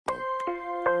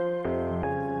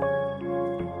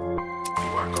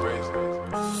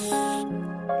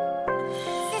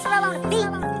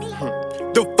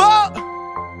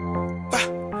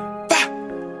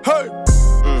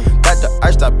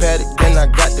paddock, then I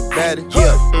got the baddie.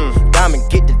 Yeah, diamond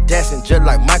get the dancing just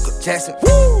like Michael Jackson.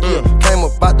 Yeah, came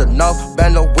up out the north,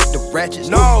 bando with the ratchets.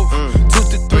 2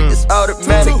 to 3, it's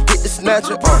automatic, get the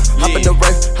snatcher. Hop in the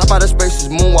race, hop out of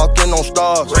spaces, moonwalking on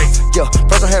stars. Yeah,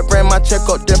 first I had ran my check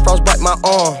up, then frostbite my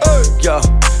arm. Yeah,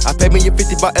 I paid me a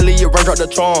 50 by Elliot, run drop the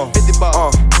tron.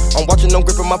 I'm watching them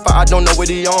gripping my fire, I don't know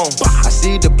what he on. I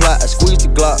see the plot, I squeeze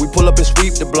the Glock. We pull up and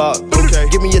sweep the block.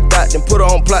 Give me your thought, then put her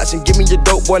on plots and give me your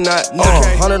dope boy night.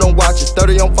 100 on watches,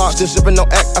 30 on Fox, still sipping no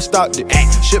act, I stopped it.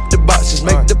 Ship the boxes,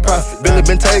 make the profit. Billy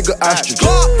Bentayga ostrich.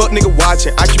 Fuck nigga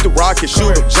watching, I keep the rocket,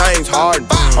 shoot him, James Harden.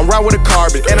 I'm riding with a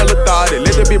carbon, and a lethargic.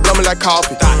 Let that bitch blow me like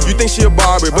coffee. You think she a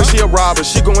Barbie, but she a robber.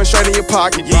 She going straight in your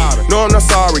pocket. No, I'm not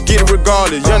sorry, get it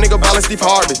regardless. Young nigga ballin' Steve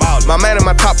Harvey. My man in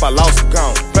my top, I lost him.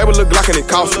 Play with Lil Glock and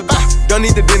it cost him. Don't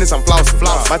need the dentist, I'm flossing.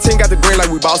 My team got the green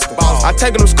like we Boston. I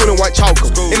take them to school in white chalker.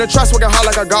 In the trust working hard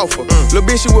like a golfer. Lil'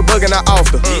 bitch, she was bugging, I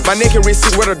offer. My neck and wrist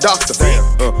is with a doctor.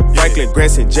 Franklin,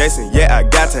 Granson, Jason, yeah, I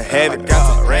got to have it.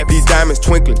 These diamonds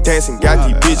twinkling, dancing, got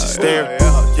these bitches staring.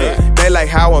 They like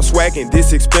how I'm swagging,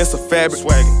 this expensive fabric.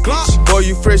 Boy,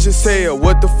 you fresh as hell,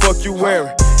 what the fuck you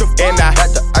wearing? And I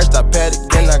got the iced out paddock,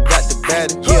 then I got the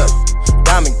baddie. Yeah,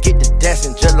 diamond get the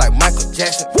dancing just like Michael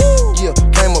Jackson. Yeah,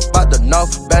 came up out the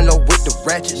north, bando with the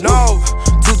ratchets.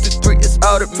 2 to 3, it's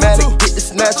automatic, get the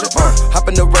snatcher. Hop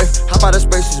in the race, hop out of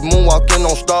spaces, moonwalking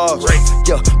on stars.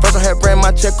 Yeah, first I had ran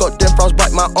my check up, then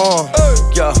frostbite my arm.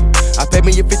 Yeah, I paid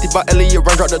me a 50 by Elliot,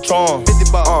 run drop the tron.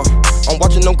 I'm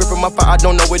watching them gripping my fire, I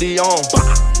don't know what he on.